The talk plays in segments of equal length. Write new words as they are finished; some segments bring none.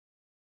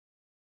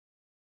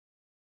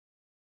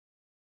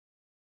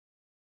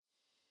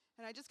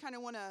And I just kind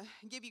of want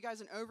to give you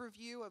guys an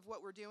overview of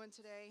what we're doing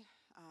today.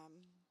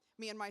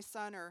 Me and my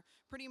son are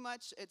pretty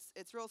much,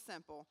 it's real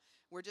simple.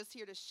 We're just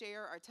here to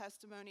share our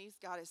testimonies.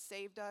 God has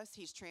saved us.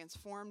 He's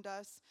transformed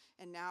us.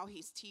 And now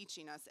he's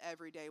teaching us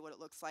every day what it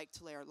looks like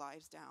to lay our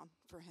lives down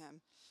for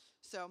him.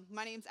 So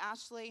my name's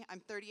Ashley. I'm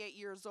 38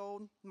 years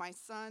old. My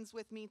son's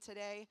with me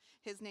today.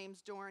 His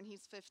name's Doren.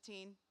 He's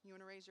 15. You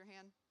want to raise your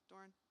hand,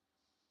 Doren?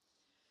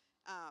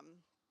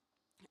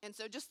 And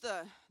so just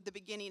the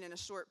beginning and a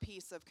short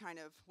piece of kind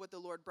of what the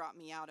Lord brought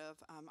me out of.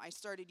 I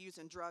started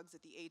using drugs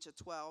at the age of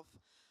 12.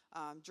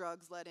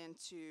 Drugs led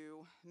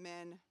into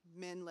men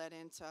led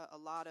into a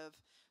lot of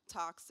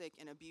toxic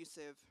and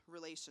abusive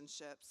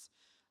relationships.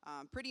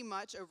 Pretty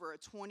much over a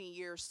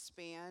 20-year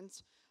span,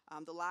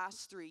 the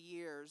last 3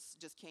 years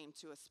just came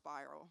to a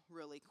spiral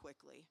really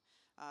quickly.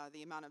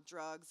 The amount of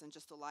drugs and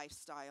just the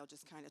lifestyle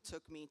just kind of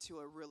took me to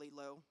a really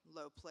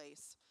low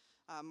place.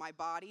 My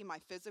body, my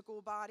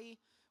physical body,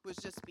 was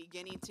just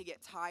beginning to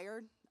get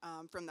tired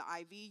from the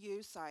IV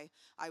use.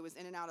 I was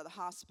in and out of the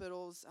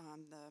hospitals,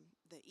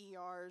 the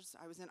ERs.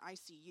 I was in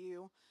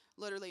ICU.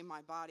 Literally,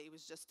 my body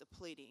was just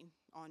depleting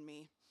on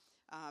me.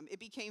 It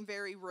became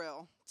very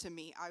real to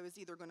me. I was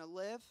either going to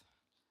live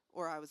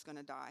or I was going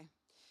to die.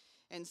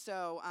 And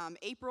so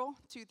April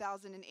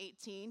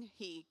 2018,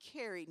 he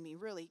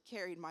really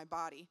carried my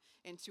body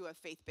into a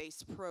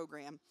faith-based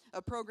program,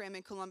 a program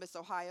in Columbus,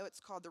 Ohio. It's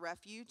called The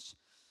Refuge.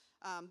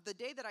 The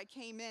day that I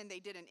came in, they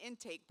did an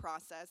intake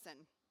process, and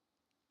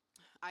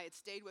I had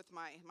stayed with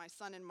my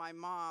son and my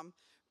mom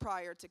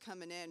prior to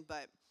coming in,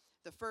 but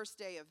the first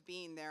day of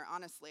being there,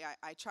 honestly,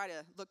 I try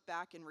to look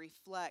back and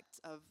reflect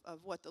of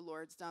what the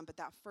Lord's done, but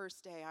that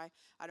first day,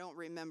 I don't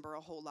remember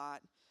a whole lot.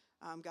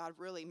 God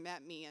really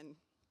met me, and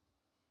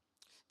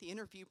the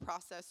interview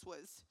process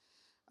was,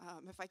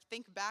 if I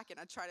think back and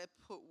I try to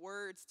put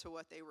words to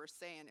what they were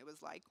saying, it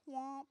was like,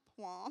 womp,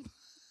 womp.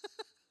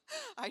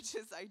 I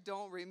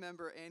don't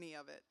remember any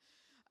of it.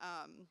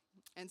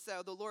 And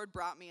so the Lord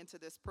brought me into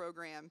this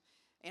program,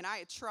 and I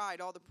had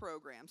tried all the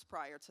programs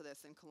prior to this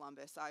in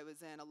Columbus. I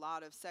was in a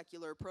lot of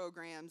secular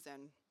programs,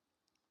 and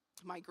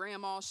my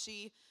grandma,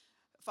 she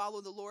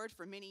followed the Lord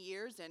for many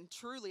years, and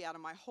truly out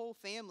of my whole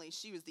family,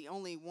 she was the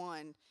only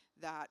one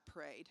that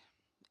prayed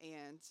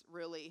and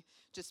really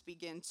just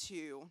began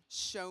to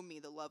show me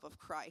the love of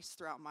Christ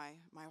throughout my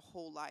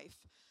whole life.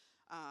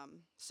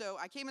 So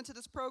I came into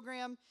this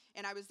program,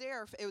 and I was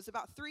there. It was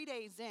about 3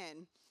 days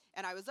in,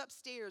 and I was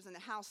upstairs in the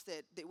house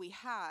that we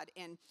had,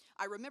 and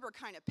I remember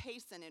kind of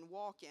pacing and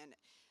walking.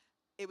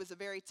 It was a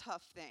very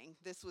tough thing.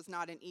 This was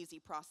not an easy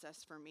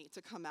process for me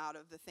to come out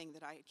of the thing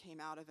that I came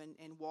out of and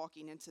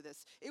walking into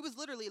this. It was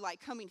literally like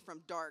coming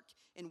from dark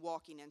and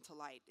walking into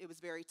light. It was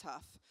very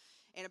tough.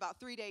 And about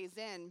 3 days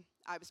in,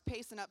 I was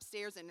pacing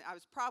upstairs, and I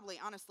was probably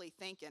honestly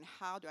thinking,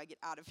 how do I get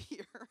out of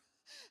here?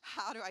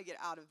 How do I get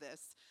out of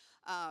this?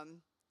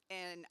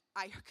 And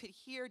I could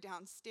hear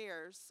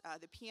downstairs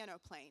the piano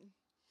playing,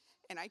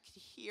 and I could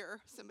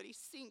hear somebody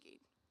singing.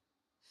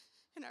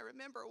 And I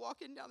remember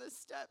walking down the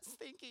steps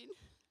thinking,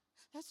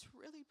 that's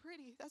really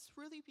pretty. That's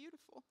really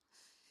beautiful.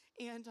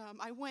 And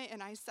I went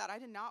and I sat. I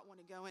did not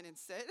want to go in and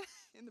sit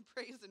in the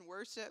praise and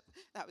worship.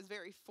 That was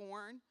very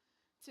foreign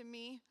to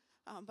me.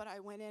 But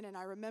I went in, and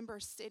I remember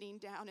sitting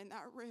down in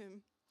that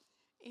room,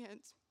 and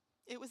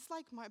it was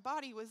like my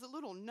body was a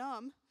little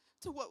numb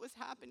to what was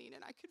happening,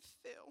 and I could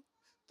feel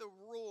the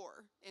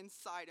roar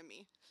inside of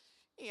me.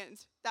 And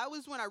that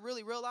was when I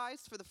really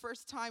realized for the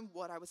first time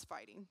what I was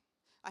fighting.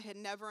 I had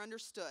never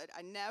understood.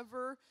 I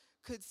never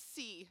could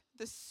see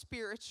the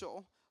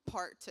spiritual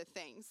part to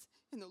things.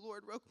 And the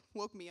Lord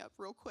woke me up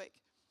real quick.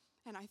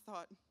 And I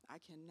thought, I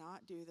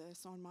cannot do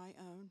this on my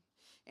own.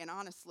 And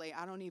honestly,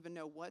 I don't even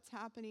know what's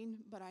happening,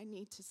 but I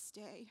need to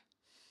stay.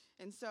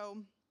 And so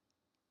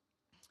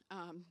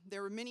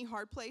there were many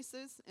hard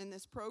places in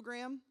this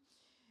program.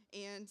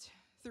 And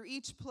through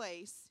each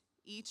place,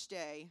 each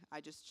day, I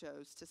just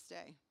chose to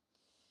stay.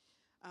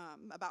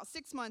 About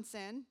 6 months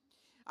in,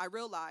 I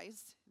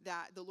realized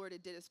that the Lord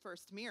had did his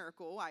first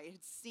miracle. I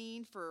had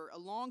seen for a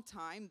long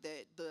time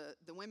that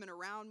the women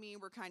around me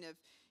were kind of,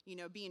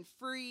 being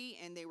free,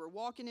 and they were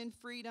walking in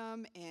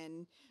freedom.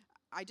 And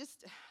I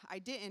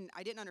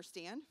didn't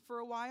understand for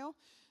a while.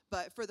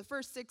 But for the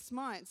first 6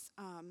 months,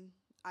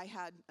 I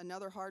had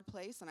another hard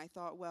place, and I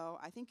thought, well,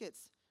 I think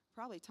it's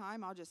probably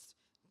time I'll just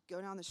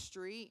go down the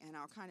street, and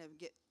I'll kind of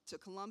get to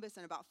Columbus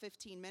in about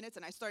 15 minutes.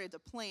 And I started to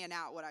plan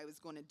out what I was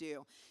going to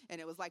do. And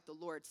it was like the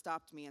Lord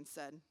stopped me and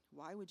said,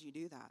 why would you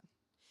do that?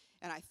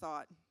 And I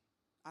thought,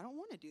 I don't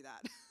want to do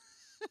that.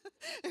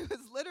 It was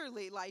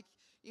literally like,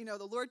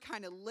 the Lord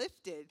kind of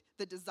lifted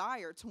the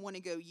desire to want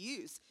to go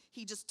use.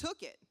 He just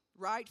took it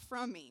right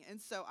from me. And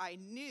so I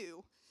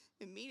knew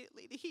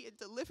immediately that he had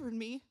delivered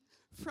me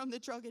from the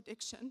drug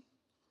addiction.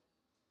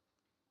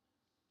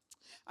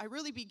 I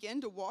really began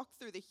to walk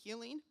through the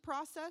healing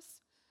process.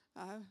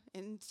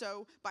 And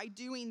so by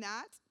doing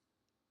that,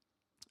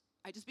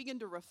 I just began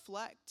to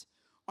reflect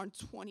on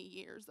 20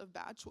 years of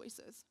bad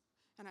choices.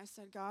 And I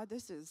said, God,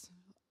 this is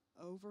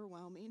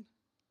overwhelming.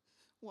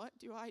 What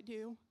do I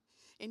do?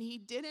 And he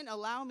didn't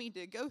allow me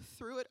to go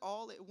through it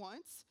all at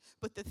once,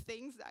 but the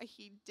things that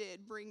he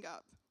did bring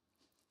up,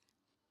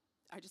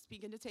 I just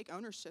began to take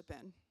ownership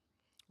in,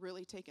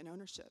 really taking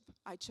ownership.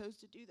 I chose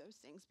to do those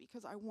things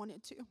because I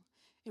wanted to.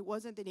 It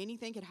wasn't that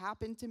anything had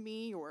happened to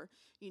me or,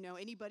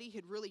 anybody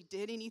had really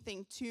did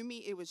anything to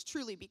me. It was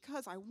truly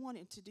because I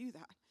wanted to do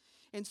that.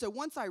 And so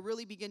once I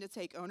really began to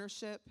take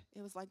ownership,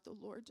 it was like the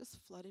Lord just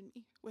flooded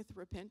me with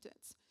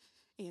repentance.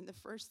 And the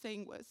first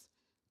thing was,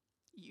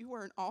 you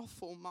were an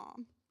awful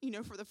mom.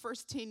 For the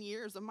first 10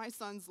 years of my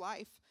son's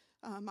life,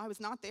 I was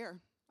not there.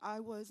 I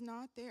was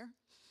not there.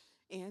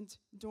 And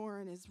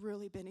Doren has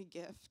really been a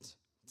gift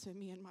to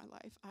me in my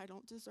life. I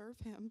don't deserve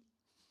him.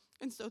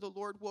 And so the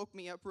Lord woke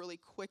me up really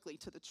quickly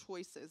to the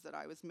choices that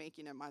I was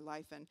making in my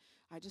life. And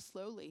I just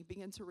slowly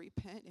began to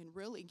repent and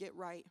really get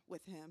right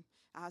with him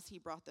as he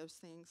brought those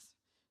things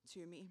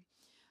to me.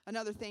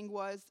 Another thing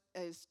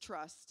is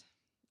trust.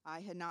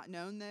 I had not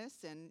known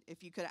this. And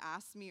if you could have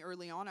asked me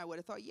early on, I would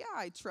have thought, yeah,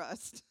 I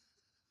trust.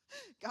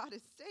 God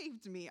has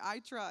saved me. I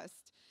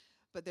trust.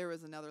 But there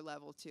was another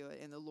level to it.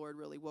 And the Lord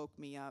really woke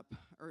me up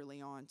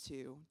early on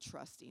to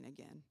trusting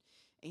again.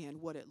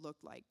 And what it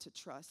looked like to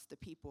trust the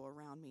people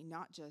around me,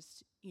 not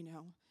just,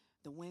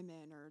 the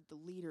women or the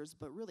leaders,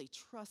 but really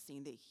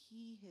trusting that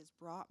he has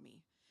brought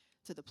me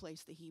to the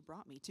place that he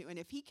brought me to. And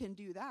if he can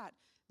do that,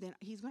 then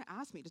he's going to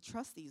ask me to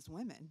trust these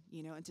women,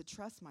 and to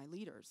trust my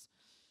leaders.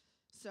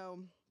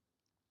 So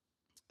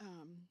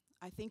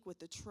I think with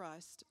the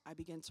trust, I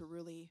begin to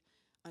really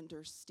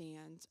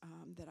understand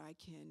that I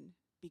can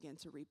begin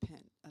to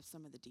repent of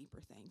some of the deeper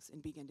things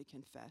and begin to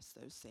confess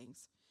those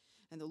things.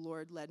 And the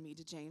Lord led me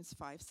to James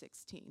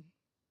 5:16.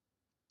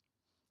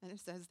 And it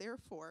says,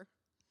 therefore,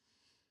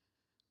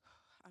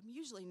 I'm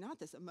usually not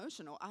this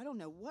emotional. I don't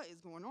know what is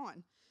going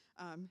on.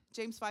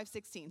 James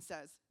 5:16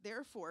 says,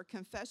 therefore,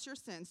 confess your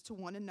sins to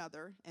one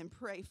another and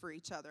pray for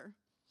each other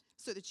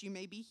so that you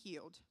may be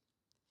healed,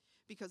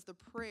 because the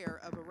prayer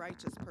of a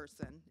righteous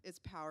person is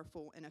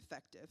powerful and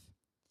effective.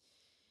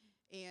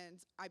 And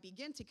I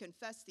begin to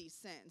confess these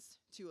sins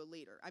to a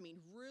leader. I mean,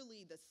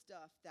 really the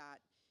stuff that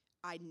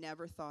I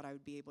never thought I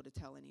would be able to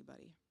tell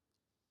anybody.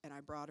 And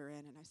I brought her in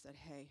and I said,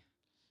 hey,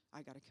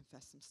 I got to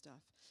confess some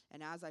stuff.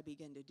 And as I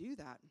began to do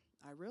that,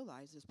 I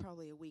realized it's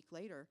probably a week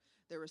later,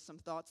 there were some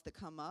thoughts that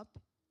come up,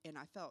 and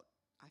I felt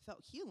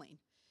healing.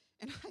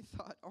 And I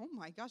thought, oh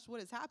my gosh,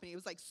 what is happening? It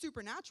was like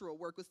supernatural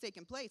work was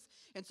taking place.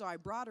 And so I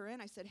brought her in.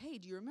 I said, hey,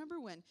 do you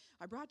remember when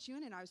I brought you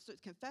in and I was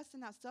confessing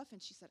that stuff?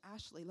 And she said,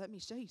 Ashley, let me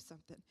show you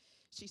something.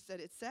 She said,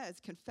 it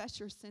says, confess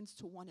your sins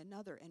to one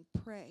another and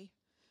pray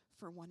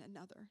for one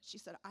another. She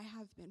said, I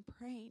have been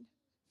praying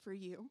for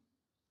you.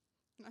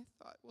 And I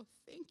thought, well,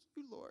 thank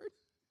you, Lord.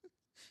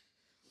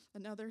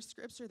 Another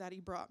scripture that he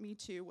brought me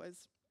to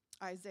was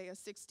Isaiah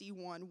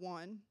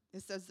 61:1.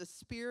 It says, the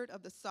Spirit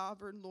of the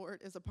sovereign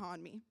Lord is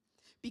upon me,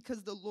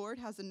 because the Lord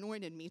has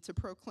anointed me to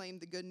proclaim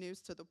the good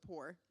news to the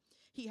poor.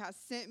 He has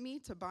sent me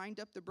to bind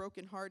up the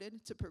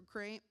brokenhearted, to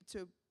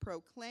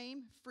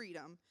proclaim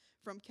freedom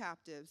from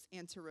captives,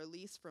 and to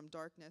release from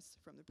darkness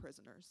from the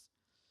prisoners.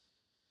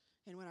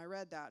 And when I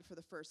read that for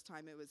the first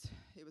time, it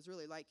was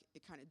really like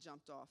it kind of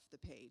jumped off the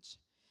page.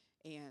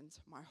 And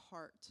my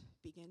heart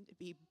began to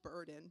be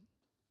burdened.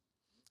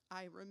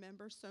 I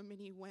remember so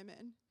many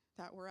women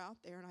that were out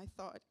there, and I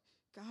thought,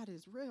 God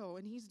is real,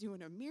 and he's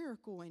doing a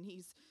miracle, and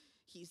he's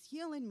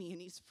healing me,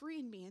 and he's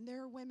freeing me. And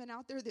there are women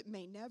out there that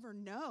may never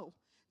know.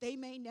 They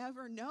may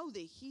never know that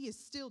he is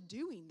still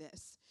doing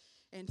this.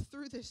 And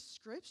through this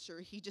scripture,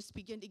 he just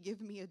began to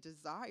give me a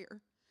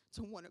desire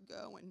to want to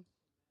go, and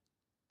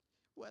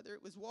whether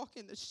it was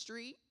walking the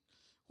street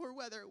or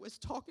whether it was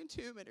talking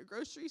to him at a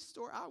grocery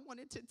store, I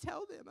wanted to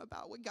tell them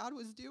about what God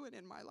was doing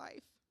in my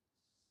life.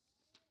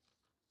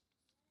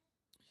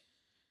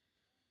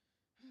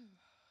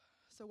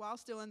 So while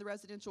still in the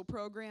residential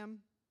program,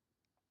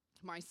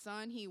 my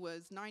son, he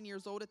was 9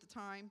 years old at the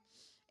time,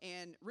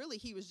 and really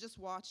he was just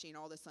watching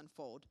all this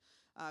unfold.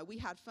 We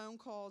had phone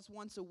calls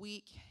once a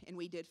week, and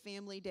we did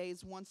family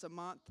days once a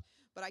month,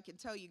 but I can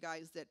tell you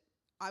guys that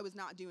I was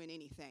not doing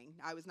anything.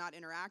 I was not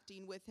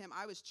interacting with him.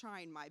 I was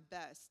trying my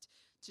best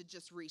to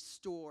just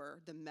restore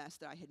the mess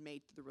that I had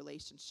made through the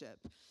relationship.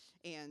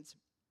 And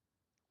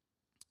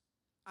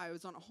I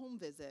was on a home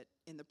visit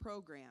in the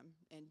program,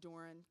 and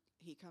Doren,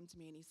 he come to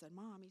me and he said,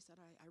 Mom, he said,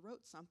 I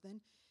wrote something.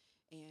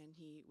 And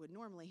he would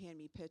normally hand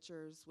me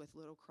pictures with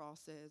little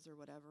crosses or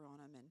whatever on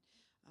them. And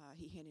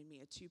he handed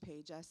me a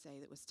 2-page essay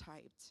that was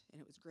typed,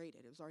 and it was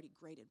graded. It was already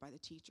graded by the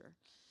teacher.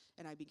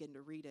 And I began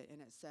to read it,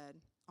 and it said,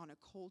 on a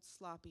cold,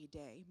 sloppy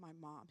day, my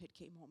mom had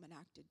came home and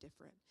acted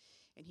different.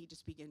 And he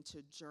just began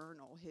to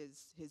journal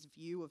his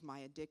view of my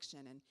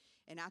addiction.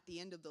 And at the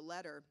end of the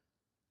letter,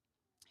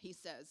 he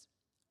says,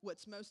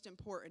 what's most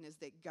important is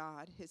that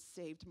God has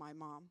saved my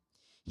mom.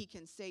 He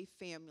can save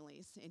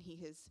families, and he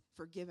has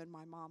forgiven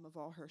my mom of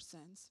all her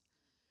sins.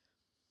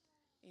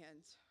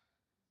 And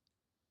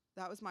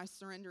that was my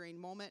surrendering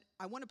moment.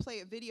 I want to play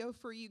a video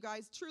for you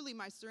guys, truly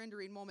my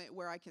surrendering moment,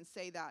 where I can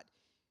say that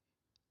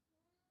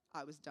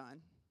I was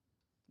done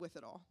with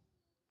it all.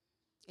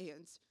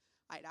 And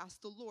I'd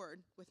asked the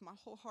Lord with my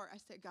whole heart. I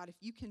said, God, if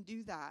you can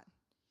do that,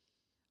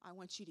 I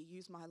want you to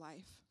use my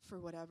life for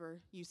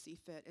whatever you see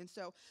fit. And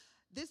so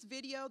this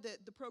video,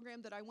 the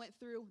program that I went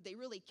through, they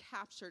really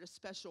captured a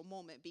special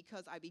moment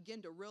because I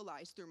began to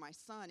realize through my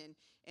son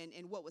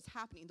and what was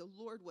happening, the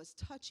Lord was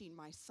touching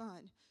my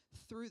son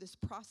through this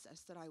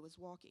process that I was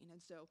walking.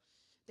 And so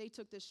they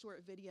took this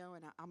short video,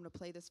 and I'm going to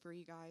play this for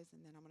you guys,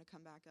 and then I'm going to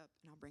come back up,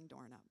 and I'll bring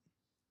Doren up.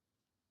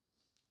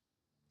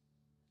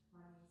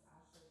 My name is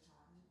Patton, and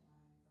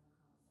I am from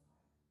Columbus, Ohio.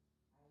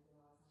 I did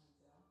a lot of time in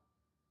jail,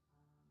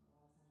 a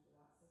lot of time through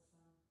that system.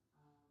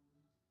 I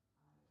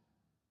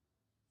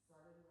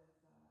started with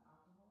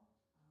alcohol.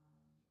 I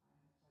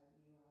had 5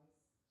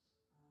 DUIs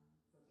from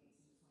 18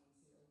 to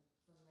 22.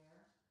 From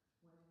there,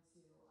 went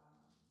into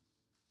crack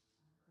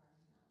and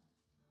heroin.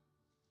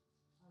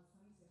 I was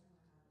 22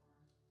 when I had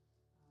Doren.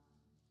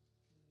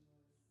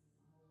 He's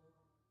my whole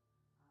world.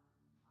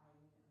 I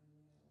immediately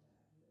knew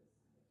that he was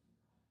my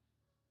gift from God.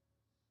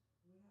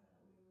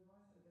 We've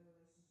always had a good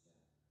relationship.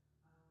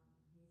 He's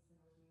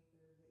been with me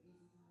through the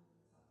easy times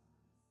and the tough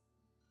times.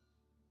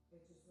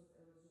 It was just a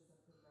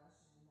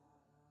progression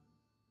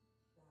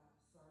that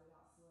started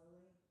out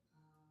slowly,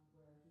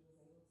 where he was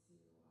able to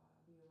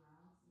be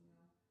around, some of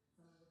the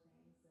things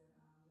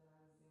that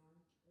I was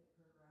doing. It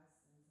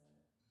progressed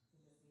into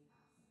just being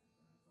absent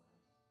from his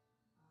life.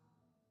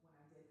 When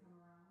I did come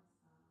around,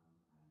 I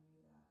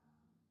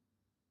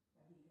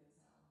knew that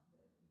he could tell that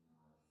I was on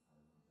drugs.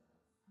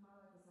 My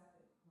life was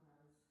hectic when I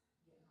was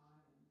getting high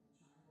and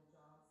triangle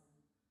jobs,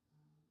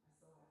 and I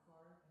still had a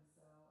car, and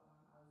so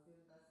I was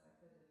doing the best that I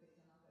could to pick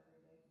him up every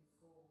day from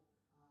school.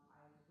 I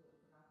had completely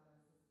forgot that I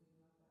was supposed to pick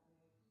him up that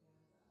day, and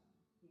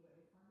he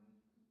waited for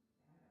me, and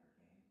I never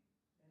came.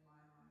 In my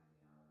mind, I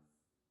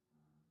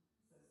was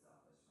so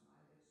selfish for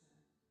my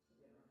addiction. It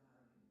didn't really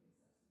matter what anybody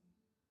said to me.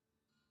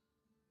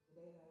 The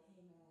day that I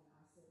came in,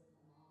 I stayed with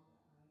my mom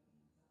that night,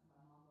 and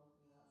my mom woke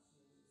me up.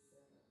 She was just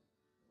sick of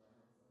the way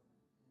I was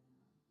living,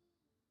 and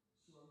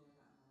she woke me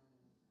up that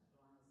morning, and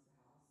Doren was at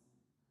the house, and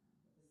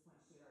at this point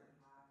she had already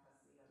had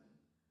custody of him,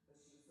 but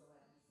she was still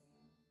letting me see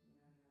him, here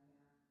and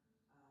there.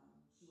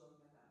 She woke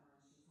me up that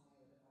morning. She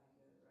told me that if I didn't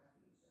go to the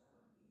refuge, that I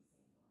wouldn't be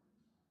seeing Doren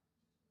anymore.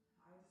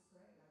 I just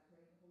prayed. I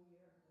prayed the whole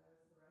year that I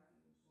was at the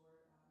refuge.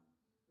 Lord,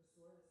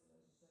 restore this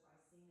relationship. I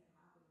seen it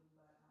happening,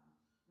 but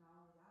not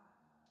only that,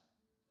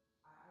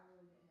 I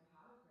really didn't know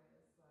how to pray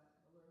this, but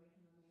the Lord made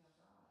him a man of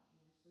God,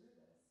 and through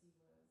this, he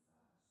was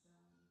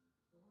showing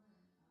Doren the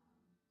love of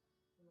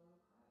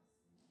Christ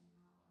and how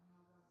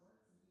God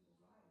works in people's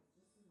lives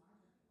just through my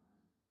journey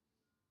alone.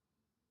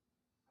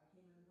 I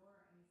came in the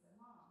door, and he said,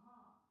 Mom, I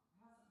have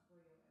something for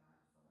you, and I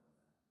just thought it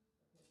was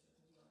a picture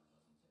because he always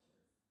loves me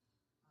pictures.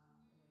 And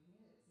when he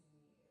handed it to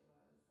me, it was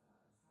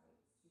a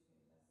typed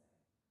 2-page essay,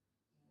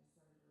 and I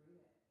started to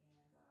read it, and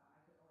I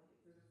could only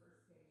get through the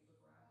first page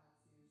before I had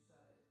to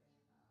shut it,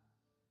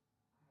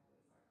 and I had to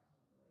wait till I got home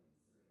for ladies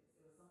to read it.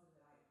 It was something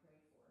that I had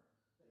prayed for,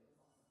 but it was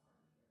also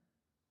hard to hear.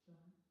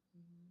 Doren, do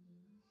you want to do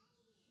that?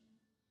 Sure.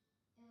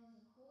 It was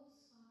a cold,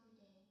 sloppy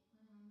day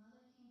when my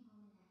mother came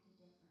home and acted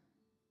different.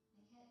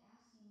 I kept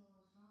asking what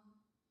was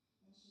wrong,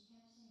 and she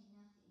kept saying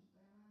nothing,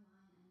 but in my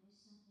mind I knew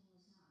something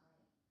was not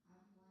right. I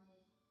wanted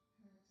her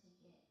to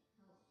get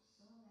help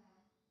so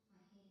bad. I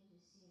hated to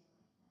see her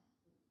like that.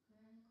 We put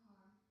her in the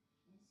car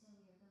and said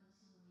we were going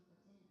somewhere,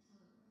 but didn't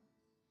tell her where.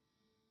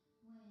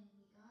 When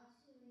we got to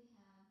the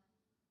rehab,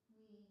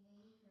 we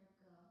made her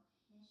go,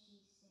 and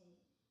she stayed.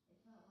 It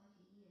felt like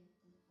a year.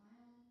 Then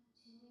finally,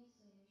 2 weeks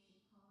later, she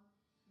called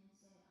and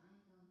said,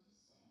 I'm going to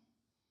stay.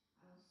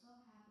 I was so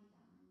happy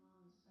that my mom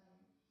is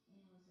better, and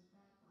it was a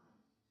bad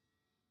life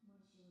when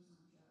she was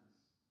on drugs.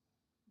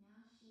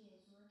 Now she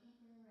is working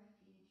for the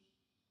refuge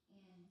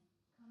and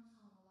comes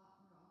home a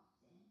lot more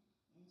often,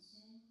 and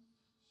soon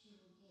she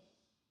will get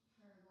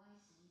her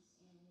license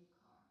and a new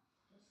car,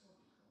 which will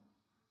be cool.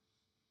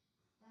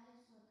 That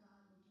is what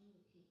God will do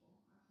to people.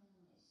 Our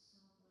family is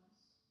so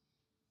blessed.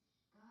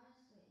 God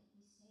is good.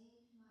 He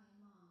saved my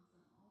mom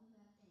from all the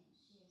bad things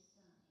she has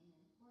done, and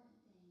the important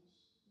thing is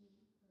He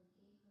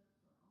forgave her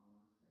for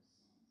all of her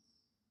sins.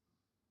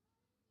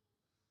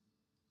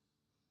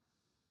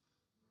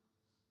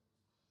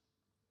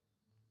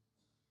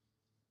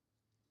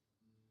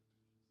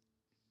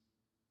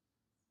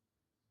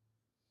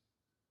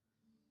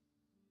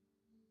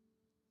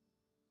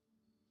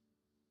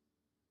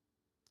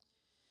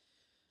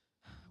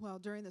 Well,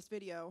 during this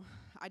video,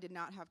 I did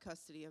not have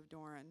custody of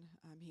Doren.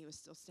 He was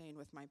still staying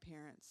with my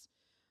parents.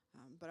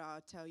 But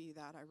I'll tell you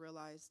that I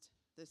realized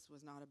this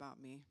was not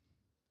about me.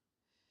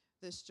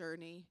 This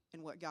journey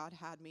and what God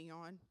had me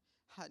on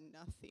had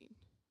nothing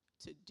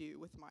to do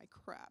with my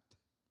crap.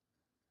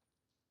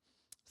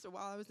 So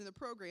while I was in the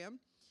program,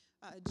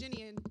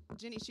 Jenny,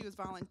 she was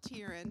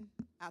volunteering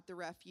at the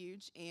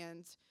refuge,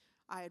 and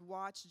I had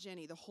watched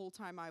Jenny the whole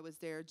time I was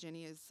there.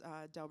 Jenny is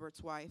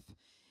Delbert's wife,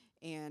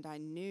 and I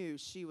knew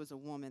she was a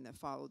woman that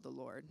followed the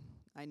Lord.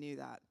 I knew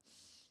that.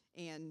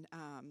 And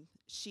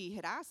she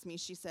had asked me,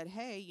 she said,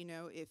 hey,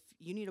 if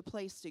you need a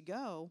place to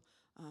go,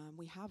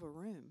 we have a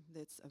room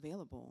that's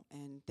available.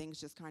 And things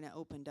just kind of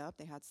opened up.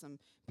 They had some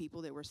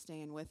people that were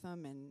staying with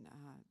them, and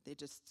it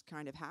just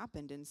kind of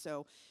happened. And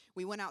so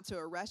we went out to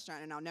a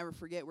restaurant, and I'll never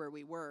forget where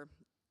we were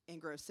in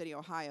Grove City,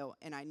 Ohio.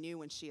 And I knew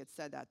when she had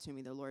said that to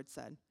me, the Lord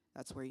said,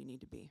 that's where you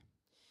need to be.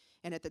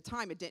 And at the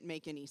time, it didn't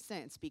make any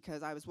sense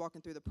because I was walking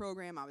through the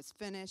program. I was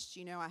finished.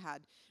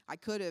 I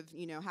could have,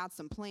 had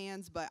some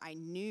plans, but I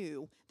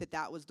knew that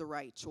that was the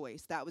right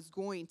choice. That was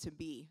going to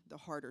be the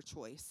harder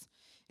choice.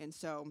 And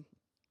so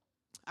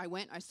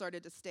I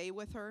started to stay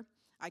with her.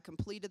 I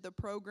completed the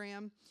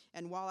program.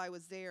 And while I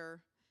was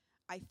there,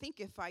 I think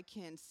if I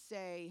can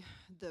say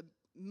the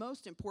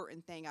most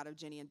important thing out of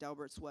Jenny and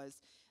Delbert's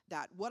was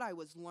that what I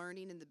was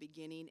learning in the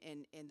beginning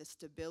and the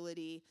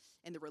stability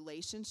and the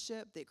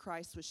relationship that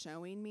Christ was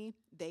showing me,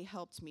 they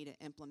helped me to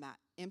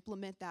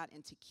implement that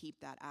and to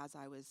keep that as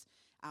I was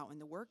out in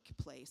the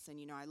workplace. And,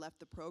 I left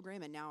the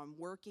program, and now I'm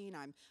working.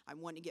 I'm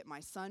wanting to get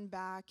my son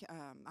back.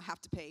 I have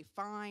to pay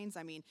fines.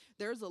 I mean,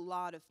 there's a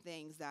lot of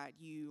things that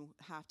you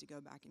have to go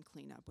back and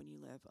clean up when you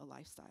live a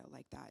lifestyle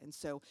like that. And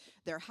so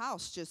their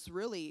house just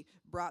really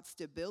brought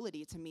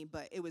stability to me,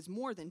 but it was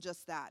more than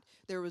just that.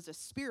 There was a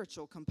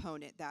spiritual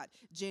component that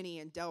Jenny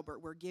and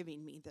Delbert were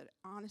giving me that,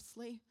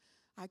 honestly,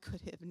 I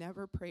could have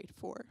never prayed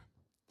for.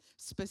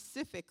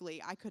 Specifically,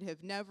 I could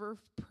have never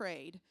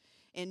prayed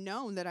and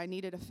known that I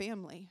needed a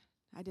family.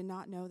 I did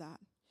not know that.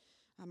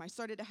 I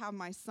started to have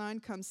my son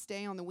come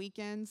stay on the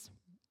weekends.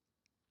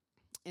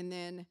 And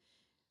then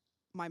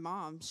my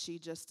mom, she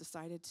just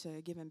decided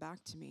to give him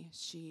back to me.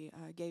 She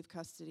gave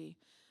custody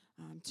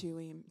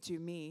to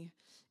me.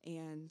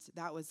 And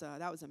that was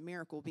a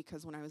miracle,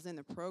 because when I was in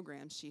the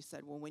program, she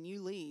said, well, when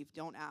you leave,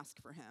 don't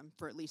ask for him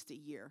for at least a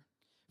year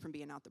from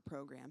being out the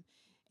program.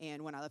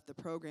 And when I left the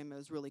program, it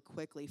was really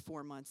quickly,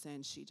 4 months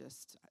in,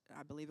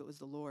 I believe it was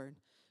the Lord,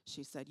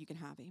 she said, you can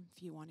have him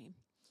if you want him.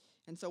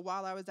 And so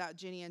while I was at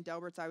Jenny and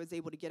Delbert's, I was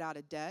able to get out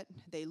of debt.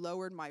 They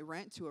lowered my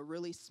rent to a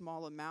really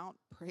small amount.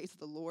 Praise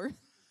the Lord.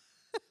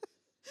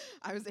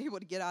 I was able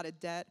to get out of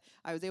debt.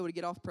 I was able to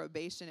get off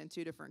probation in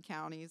 2 different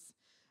counties.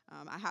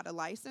 I had a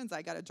license.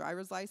 I got a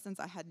driver's license.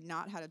 I had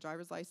not had a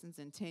driver's license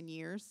in 10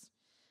 years.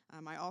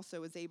 I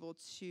also was able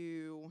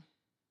to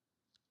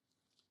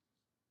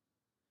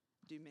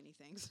do many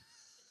things.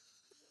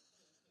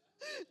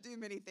 Do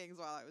many things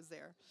while I was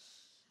there.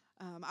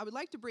 I would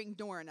like to bring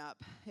Doren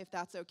up, if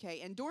that's okay.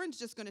 And Doren's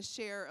just going to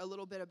share a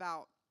little bit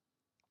about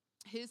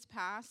his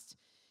past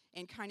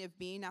and kind of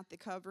being at the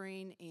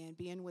covering and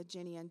being with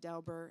Jenny and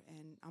Delbert.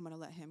 And I'm going to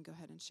let him go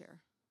ahead and share.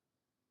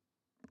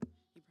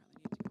 You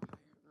probably need to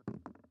go higher.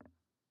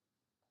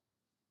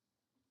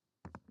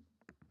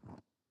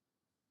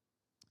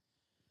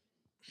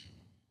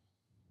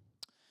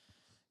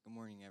 Good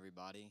morning,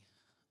 everybody.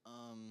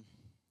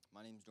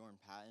 My name's Doren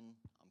Patton.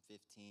 I'm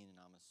 15 and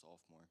I'm a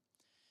sophomore.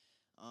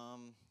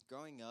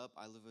 Growing up,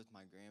 I lived with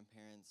my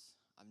grandparents.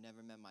 I've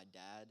never met my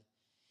dad,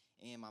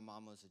 and my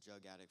mom was a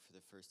drug addict for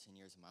the first 10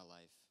 years of my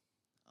life.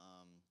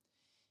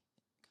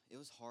 It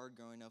was hard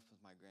growing up with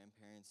my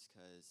grandparents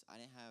because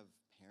I didn't have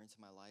parents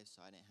in my life,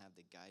 so I didn't have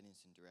the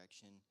guidance and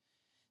direction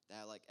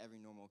that like every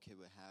normal kid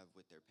would have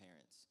with their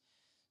parents.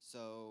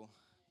 So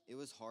it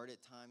was hard at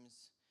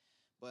times,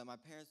 but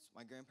my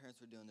grandparents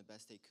were doing the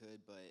best they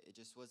could, but it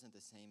just wasn't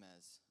the same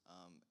as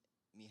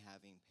me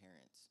having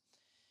parents.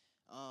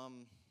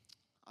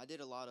 I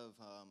did a lot of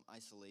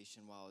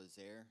isolation while I was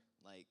there.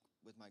 Like,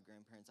 with my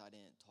grandparents, I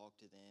didn't talk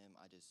to them.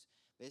 I just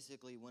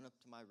basically went up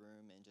to my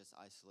room and just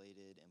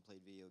isolated and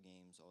played video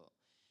games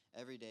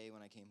every day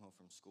when I came home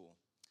from school.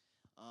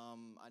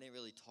 I didn't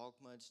really talk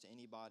much to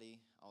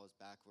anybody. I was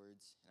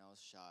backwards, and I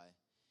was shy.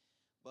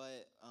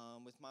 But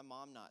with my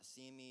mom not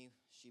seeing me,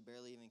 she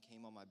barely even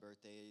came on my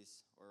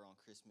birthdays or on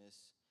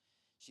Christmas.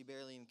 She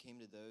barely even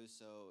came to those,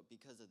 so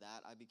because of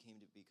that, I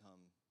became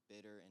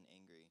bitter and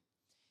angry.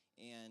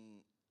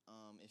 And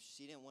if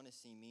she didn't want to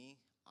see me,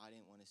 I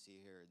didn't want to see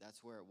her.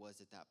 That's where it was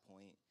at that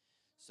point.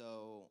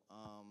 So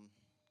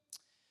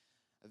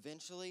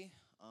eventually,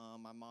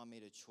 my mom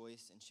made a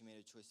choice, and she made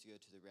a choice to go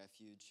to the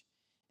refuge.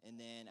 And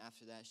then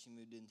after that, she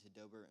moved into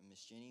Dober and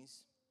Miss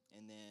Jenny's.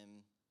 And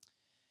then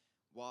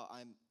while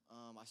I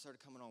started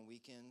coming on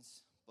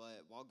weekends,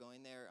 but while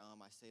going there,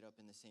 I stayed up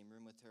in the same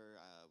room with her.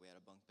 We had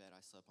a bunk bed.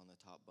 I slept on the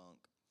top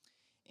bunk.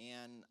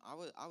 And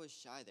I was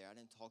shy there. I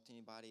didn't talk to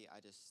anybody.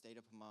 I just stayed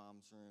up in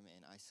mom's room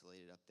and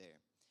isolated up there.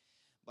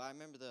 But I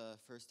remember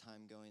the first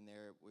time going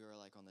there, we were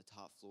like on the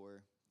top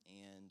floor,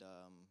 and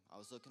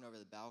I was looking over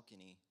the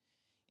balcony,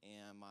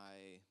 and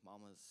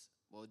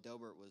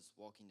Delbert was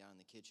walking down in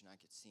the kitchen. I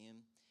could see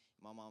him.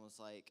 My mom was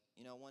like,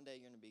 one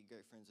day you're going to be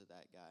great friends with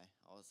that guy.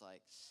 I was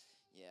like,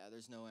 yeah,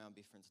 there's no way I'll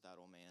be friends with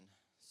that old man.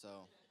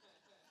 So,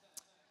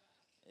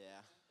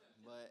 yeah.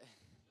 But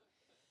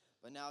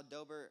now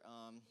Delbert,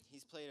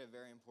 he's played a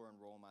very important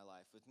role in my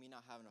life. With me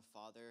not having a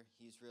father,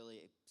 he's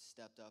really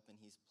stepped up, and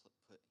he's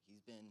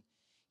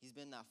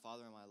been that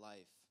father in my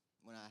life.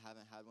 When I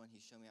haven't had one,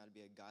 he's shown me how to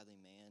be a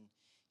godly man,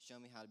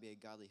 shown me how to be a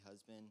godly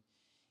husband,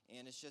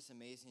 and it's just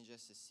amazing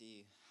just to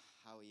see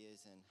how he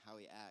is and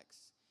how he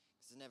acts.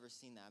 Because I've never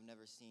seen that. I've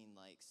never seen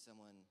like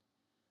someone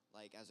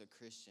like as a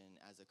Christian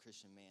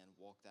man,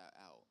 walk that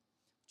out,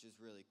 which is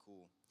really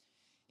cool.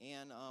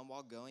 And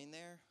while going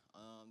there,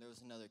 there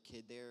was another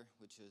kid there,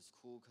 which was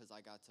cool because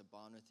I got to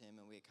bond with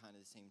him and we had kind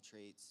of the same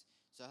traits.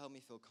 So it helped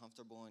me feel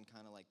comfortable and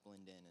kind of like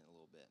blend in a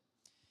little bit.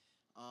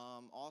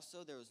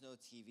 Also, there was no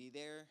TV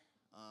there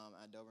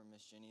at Doren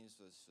Miss Jenny's,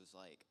 was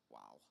like,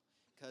 wow.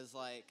 Because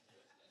like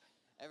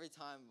every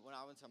time when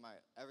I lived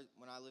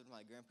with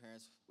my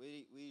grandparents,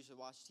 we usually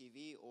watched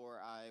TV or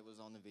I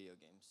was on the video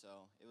game.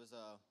 So it was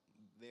a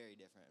very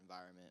different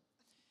environment.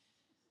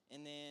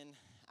 And then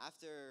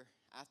after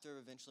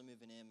eventually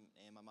moving in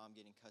and my mom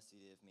getting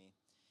custody of me,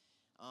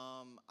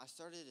 I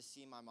started to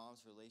see my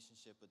mom's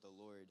relationship with the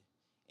Lord,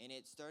 and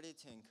it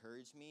started to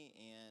encourage me,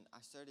 and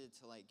I started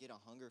to like get a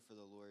hunger for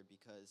the Lord,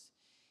 because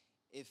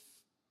if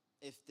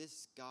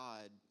this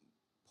God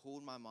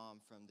pulled my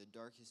mom from the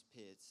darkest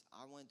pits,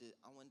 I wanted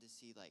to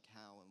see like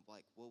how and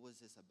like what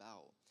was this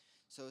about.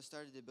 So it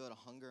started to build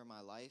a hunger in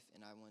my life,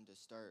 and I wanted to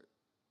start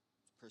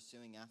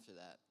pursuing after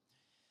that.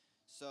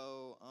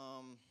 So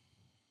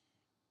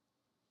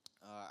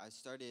I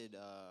started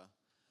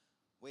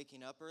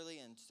waking up early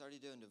and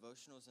started doing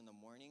devotionals in the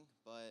morning,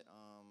 but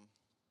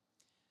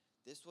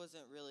this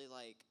wasn't really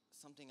like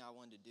something I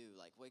wanted to do.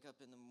 Like wake up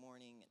in the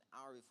morning an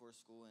hour before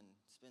school and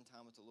spend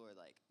time with the Lord.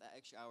 Like that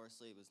extra hour of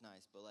sleep was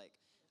nice, but like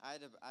I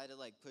had to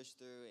like push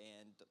through.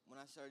 And when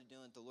I started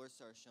doing it, the Lord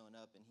started showing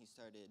up, and He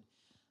started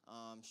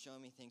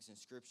showing me things in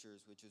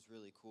scriptures, which was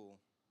really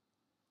cool.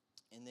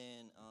 And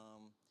then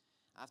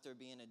after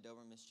being at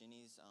Dover Miss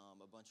Jenny's,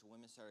 a bunch of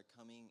women started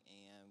coming,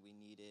 and we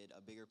needed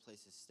a bigger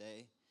place to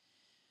stay.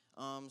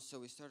 So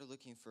we started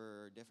looking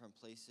for different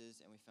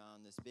places, and we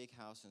found this big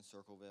house in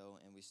Circleville,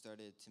 and we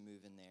started to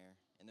move in there.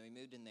 And then we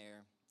moved in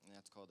there, and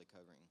that's called the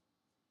Covering.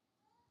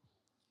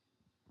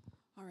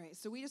 All right,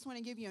 so we just want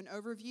to give you an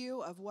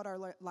overview of what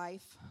our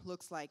life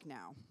looks like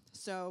now.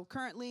 So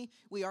currently,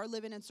 we are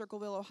living in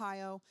Circleville,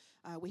 Ohio.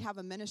 We have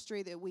a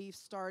ministry that we've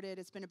started.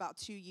 It's been about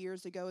 2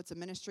 years ago. It's a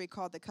ministry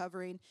called The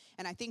Covering.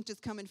 And I think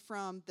just coming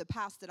from the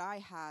past that I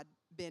had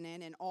been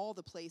in all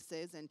the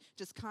places and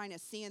just kind of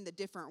seeing the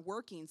different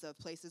workings of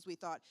places, we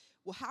thought,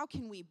 well, how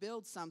can we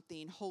build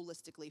something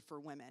holistically for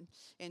women?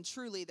 And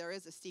truly, there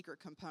is a secret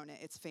component.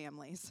 It's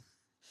families.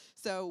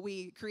 So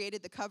we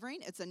created The Covering.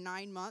 It's a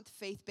 9-month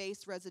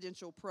faith-based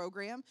residential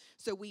program.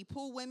 So we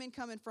pull women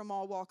coming from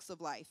all walks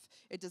of life.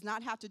 It does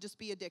not have to just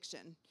be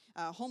addiction,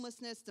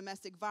 homelessness,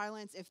 domestic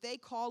violence. If they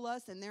call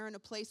us and they're in a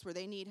place where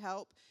they need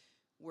help,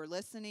 we're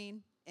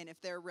listening. And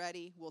if they're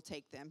ready, we'll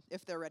take them,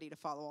 if they're ready to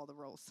follow all the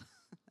rules.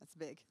 That's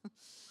big.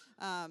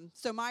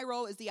 So my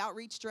role is the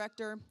outreach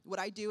director. What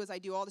I do is I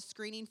do all the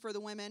screening for the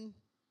women.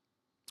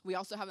 We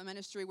also have a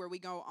ministry where we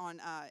go on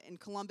in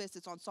Columbus.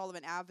 It's on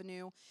Sullivan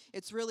Avenue.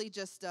 It's really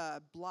just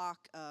a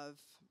block of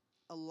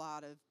a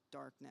lot of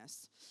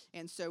darkness.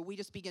 And so we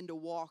just begin to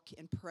walk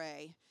and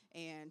pray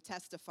and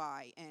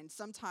testify. And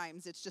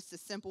sometimes it's just as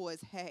simple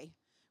as, hey,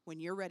 when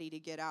you're ready to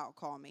get out,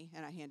 call me.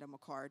 And I hand them a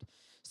card.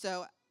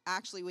 So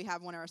actually, we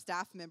have one of our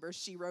staff members.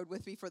 She rode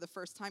with me for the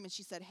first time, and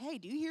she said, hey,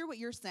 do you hear what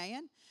you're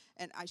saying?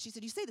 And she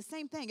said, you say the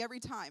same thing every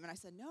time. And I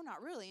said, no,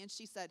 not really. And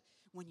she said,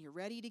 when you're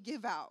ready to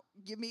give out,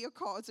 give me a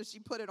call. And so she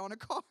put it on a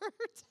card.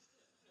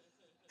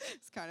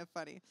 It's kind of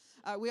funny.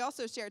 We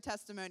also share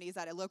testimonies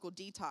at a local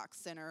detox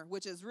center,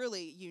 which is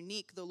really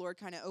unique. The Lord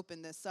kind of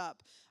opened this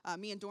up.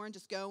 Me and Doren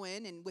just go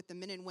in, and with the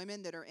men and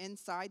women that are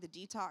inside the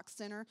detox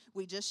center,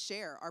 we just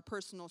share our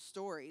personal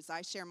stories.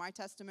 I share my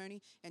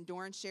testimony, and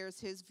Doren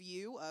shares his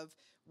view of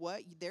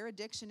what their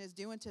addiction is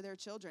doing to their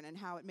children and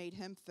how it made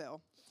him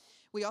feel.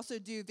 We also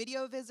do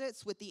video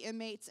visits with the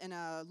inmates in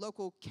a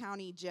local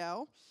county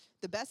jail.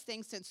 The best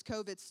thing since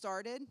COVID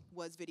started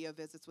was video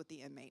visits with the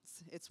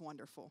inmates. It's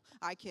wonderful.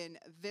 I can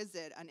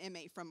visit an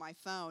inmate from my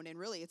phone, and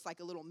really it's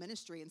like a little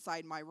ministry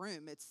inside my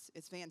room. It's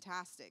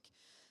fantastic.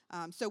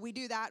 So we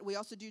do that. We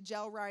also do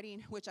jail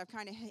writing, which I've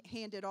kind of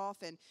handed off,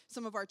 and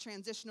some of our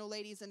transitional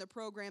ladies in the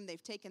program,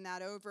 they've taken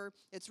that over.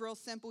 It's real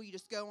simple. You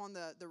just go on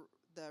the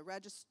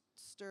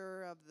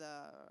register of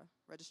the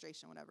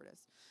registration, whatever it is,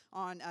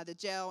 on the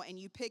jail, and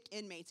you pick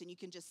inmates, and you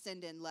can just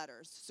send in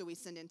letters. So we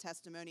send in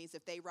testimonies.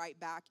 If they write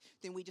back,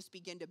 then we just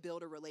begin to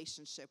build a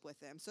relationship with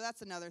them. So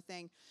that's another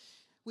thing.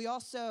 We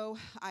also,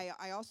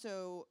 I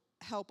also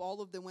help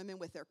all of the women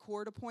with their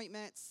court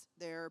appointments,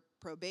 their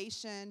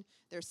probation,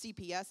 their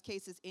CPS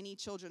cases, any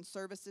children's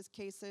services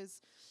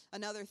cases.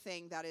 Another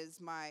thing that is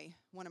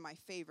one of my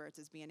favorites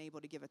is being able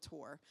to give a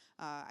tour.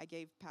 I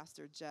gave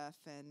Pastor Jeff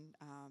and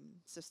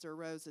Sister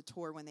Rose a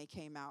tour when they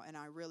came out, and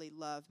I really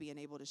love being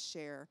able to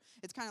share.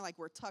 It's kind of like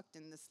we're tucked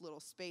in this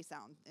little space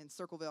out in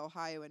Circleville,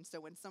 Ohio, and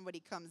so when somebody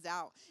comes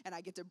out and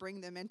I get to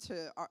bring them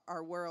into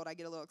our world, I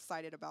get a little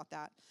excited about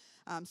that.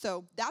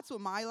 So that's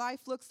what my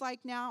life looks like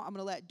now. I'm going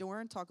to let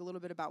Doren talk a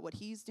little bit about what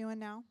he's doing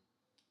now.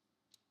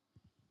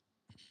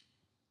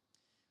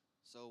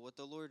 So what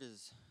the Lord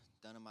has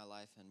done in my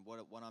life and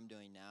what I'm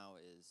doing now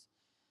is,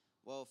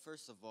 well,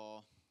 first of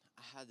all,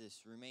 I had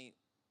this roommate.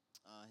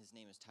 His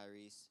name is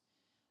Tyrese.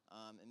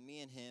 And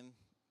me and him,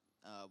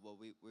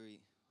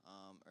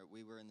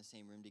 we were in the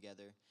same room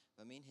together.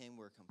 But me and him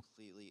were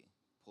completely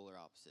polar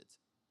opposites.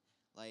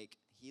 Like,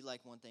 he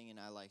liked one thing and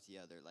I liked the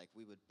other. Like,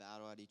 we would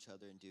battle at each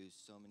other and do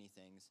so many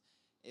things.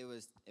 It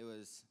was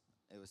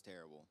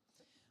terrible.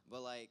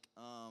 But like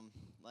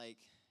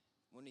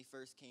when he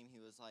first came, he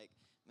was like,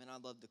 "Man,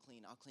 I'd love to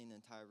clean. I'll clean the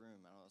entire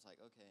room." And I was like,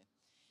 "Okay."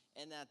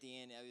 And at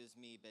the end, it was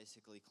me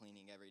basically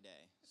cleaning every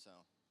day. So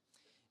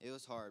it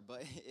was hard,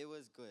 but it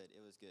was good.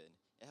 It was good.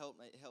 It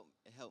helped.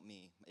 It helped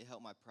me. It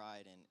helped my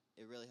pride, and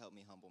it really helped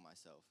me humble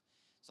myself.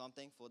 So I'm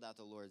thankful that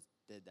the Lord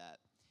did that.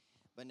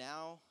 But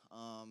now,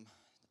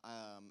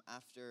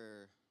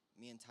 after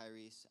me and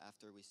Tyrese,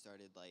 after we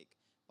started like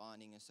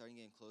bonding and starting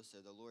getting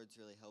closer, the Lord's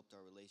really helped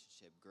our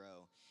relationship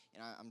grow. And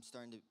I'm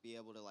starting to be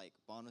able to like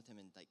bond with him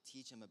and like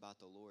teach him about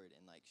the Lord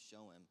and like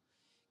show him,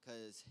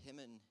 because him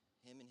and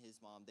his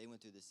mom, they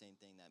went through the same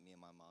thing that me and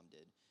my mom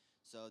did.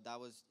 So it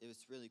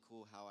was really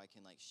cool how I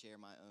can like share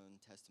my own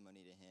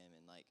testimony to him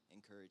and like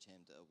encourage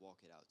him to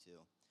walk it out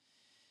too.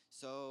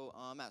 So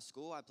at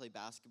school, I play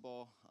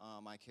basketball.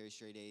 I carry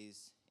straight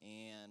A's,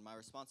 and my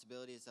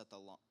responsibilities at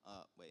the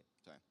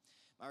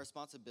my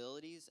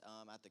responsibilities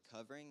at the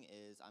covering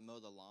is I mow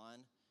the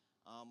lawn.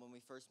 When we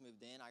first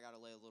moved in, I got to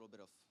lay a little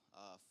bit of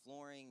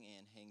flooring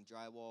and hang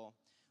drywall,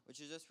 which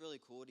is just really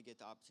cool to get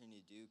the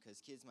opportunity to do, because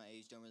kids my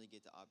age don't really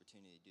get the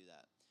opportunity to do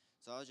that.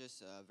 So I was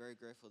just very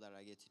grateful that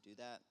I get to do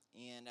that.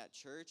 And at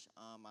church,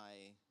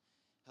 I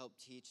help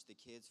teach the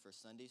kids for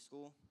Sunday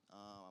school.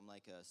 I'm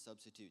like a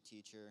substitute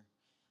teacher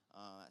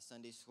at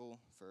Sunday school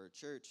for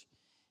church.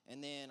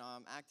 And then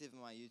I'm active in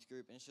my youth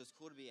group, and it's just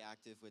cool to be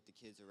active with the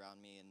kids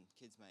around me and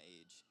kids my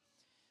age.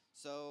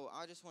 So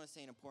I just want to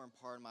say an important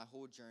part of my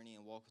whole journey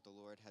and walk with the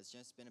Lord has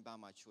just been about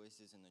my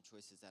choices and the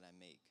choices that I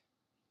make.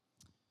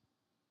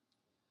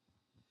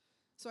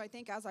 So I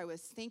think as I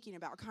was thinking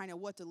about kind of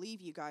what to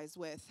leave you guys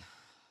with,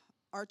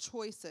 our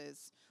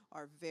choices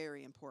are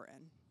very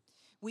important.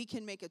 We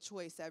can make a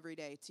choice every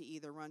day to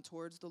either run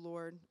towards the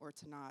Lord or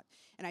to not.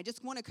 And I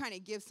just want to kind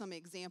of give some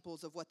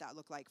examples of what that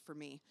looked like for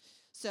me.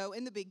 So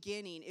in the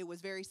beginning, it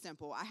was very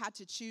simple. I had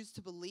to choose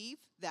to believe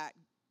that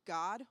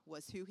God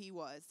was who he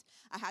was.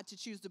 I had to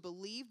choose to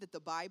believe that the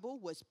Bible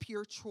was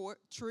pure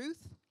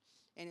truth.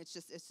 And it's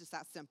just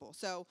that simple.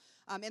 So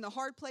in the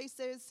hard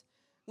places,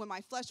 when my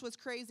flesh was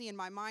crazy and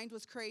my mind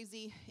was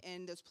crazy,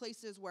 and those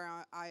places where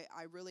I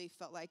really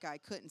felt like I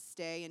couldn't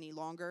stay any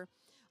longer,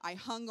 I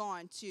hung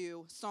on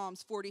to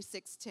Psalms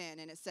 46:10,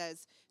 and it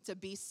says to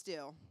be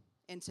still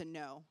and to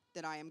know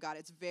that I am God.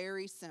 It's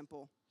very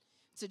simple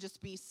to just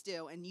be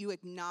still, and you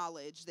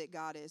acknowledge that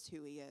God is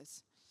who he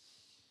is.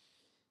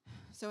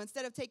 So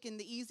instead of taking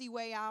the easy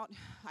way out,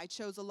 I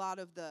chose a lot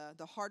of the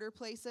harder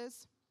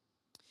places.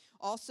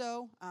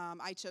 Also,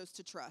 I chose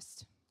to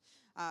trust.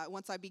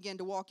 Once I began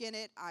to walk in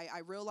it, I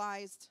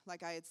realized,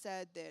 like I had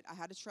said, that I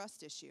had a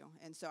trust issue.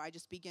 And so I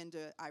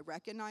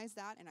recognized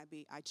that, and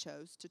I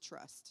chose to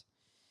trust.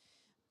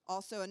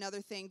 Also,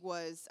 another thing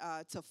was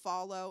to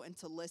follow and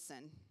to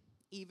listen,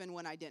 even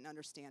when I didn't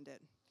understand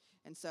it.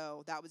 And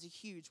so that was a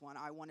huge one.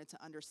 I wanted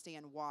to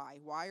understand why.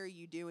 Why are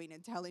you doing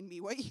and telling me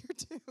what you're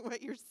doing,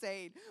 what you're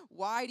saying?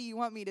 Why do you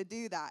want me to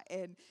do that?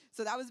 And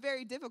so that was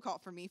very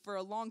difficult for me for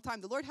a long time.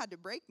 The Lord had to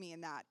break me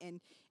in that.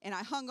 And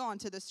I hung on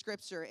to the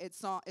scripture.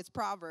 It's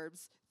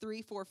Proverbs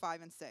 3, 4,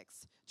 5, and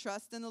 6.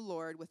 Trust in the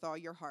Lord with all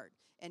your heart,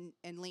 and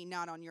lean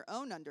not on your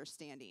own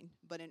understanding,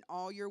 but in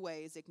all your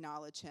ways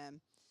acknowledge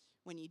him.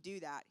 When you do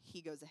that, he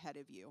goes ahead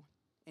of you,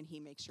 and he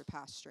makes your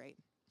path straight.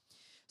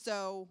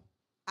 So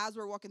as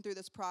we're walking through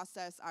this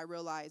process, I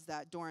realized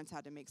that Doren's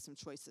had to make some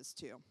choices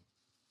too.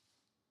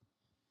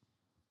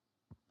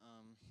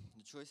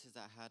 The choices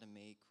I had to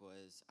make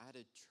was I had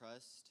to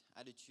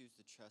choose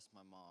to trust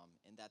my mom,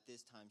 and that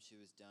this time she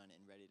was done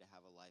and ready to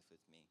have a life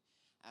with me.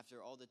 After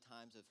all the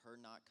times of her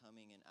not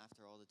coming, and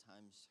after all the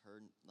times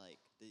her,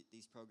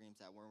 these programs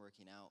that weren't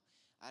working out,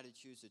 I had to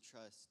choose to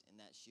trust and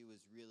that she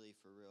was really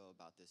for real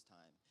about this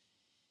time.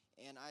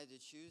 And I had to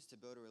choose to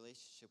build a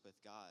relationship with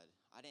God.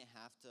 I didn't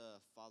have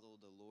to follow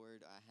the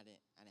Lord. I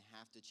didn't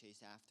have to chase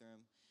after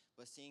him.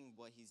 But seeing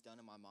what he's done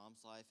in my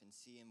mom's life and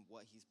seeing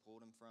what he's pulled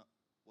him from,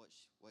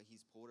 what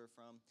he's pulled her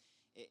from,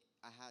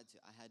 I had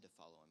to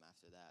follow him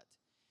after that.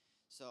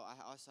 So I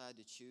also had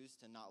to choose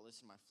to not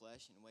listen to my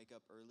flesh and wake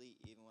up early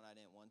even when I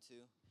didn't want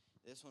to.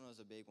 This one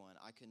was a big one.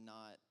 I could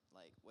not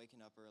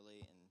waking up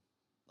early, and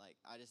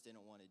I just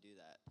didn't want to do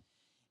that.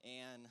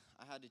 And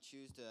I had to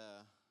choose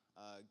to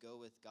go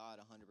with God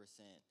 100%.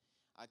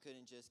 I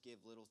couldn't just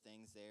give little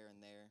things there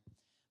and there,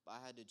 but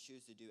I had to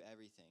choose to do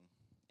everything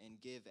and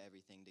give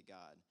everything to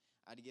God.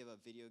 I had to give up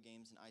video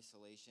games in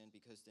isolation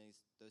because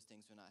those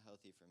things were not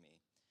healthy for me.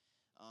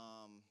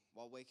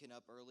 While waking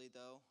up early,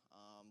 though,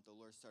 the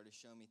Lord started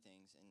showing me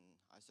things, and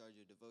I started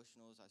doing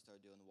devotionals. I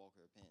started doing the walk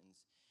of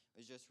repentance. It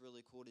was just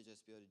really cool to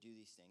just be able to do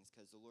these things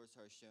because the Lord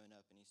started showing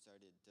up, and he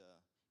started to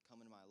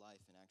come into my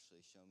life and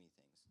actually show me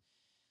things.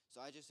 So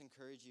I just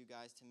encourage you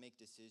guys to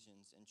make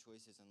decisions and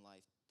choices in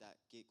life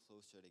that get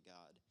closer to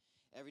God.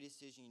 Every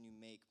decision you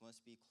make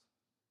must be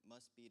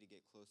to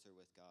get closer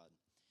with God.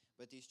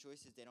 But these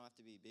choices, they don't have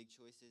to be big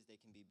choices.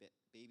 They can be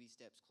baby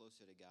steps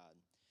closer to God.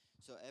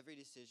 So every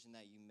decision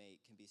that you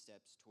make can be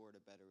steps toward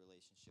a better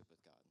relationship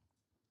with God.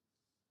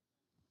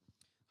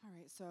 All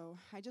right, so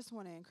I just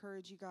want to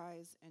encourage you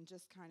guys and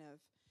just kind of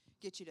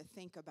get you to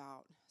think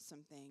about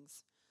some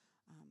things.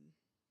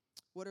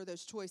 What are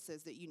those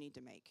choices that you need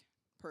to make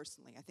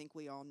personally? I think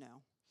we all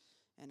know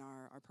in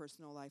our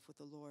personal life with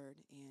the Lord,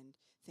 and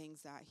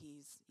things that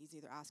he's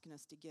either asking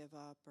us to give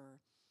up or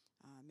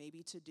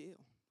maybe to do.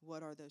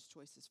 What are those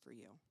choices for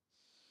you?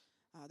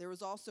 There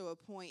was also a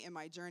point in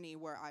my journey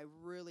where I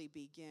really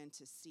began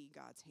to see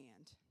God's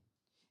hand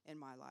in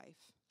my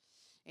life.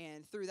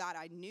 And through that,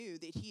 I knew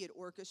that he had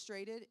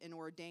orchestrated and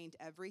ordained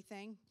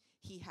everything.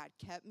 He had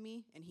kept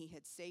me and he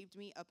had saved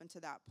me up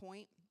until that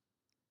point.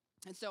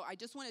 And so I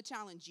just want to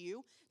challenge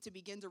you to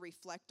begin to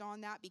reflect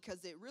on that,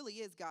 because it really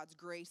is God's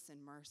grace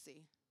and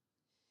mercy.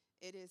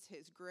 It is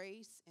his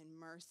grace and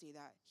mercy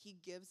that he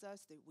gives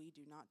us that we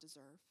do not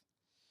deserve.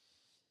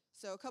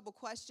 So a couple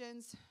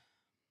questions.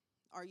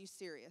 Are you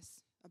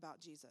serious about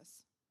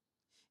Jesus?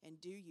 And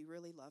do you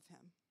really love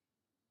him?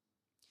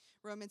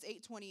 Romans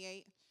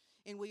 8:28,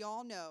 and we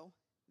all know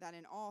that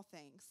in all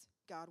things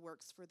God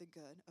works for the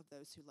good of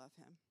those who love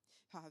him,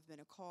 who have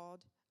been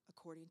called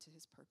according to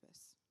his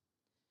purpose.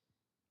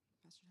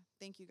 Pastor Jeff,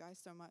 thank you guys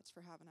so much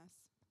for having us.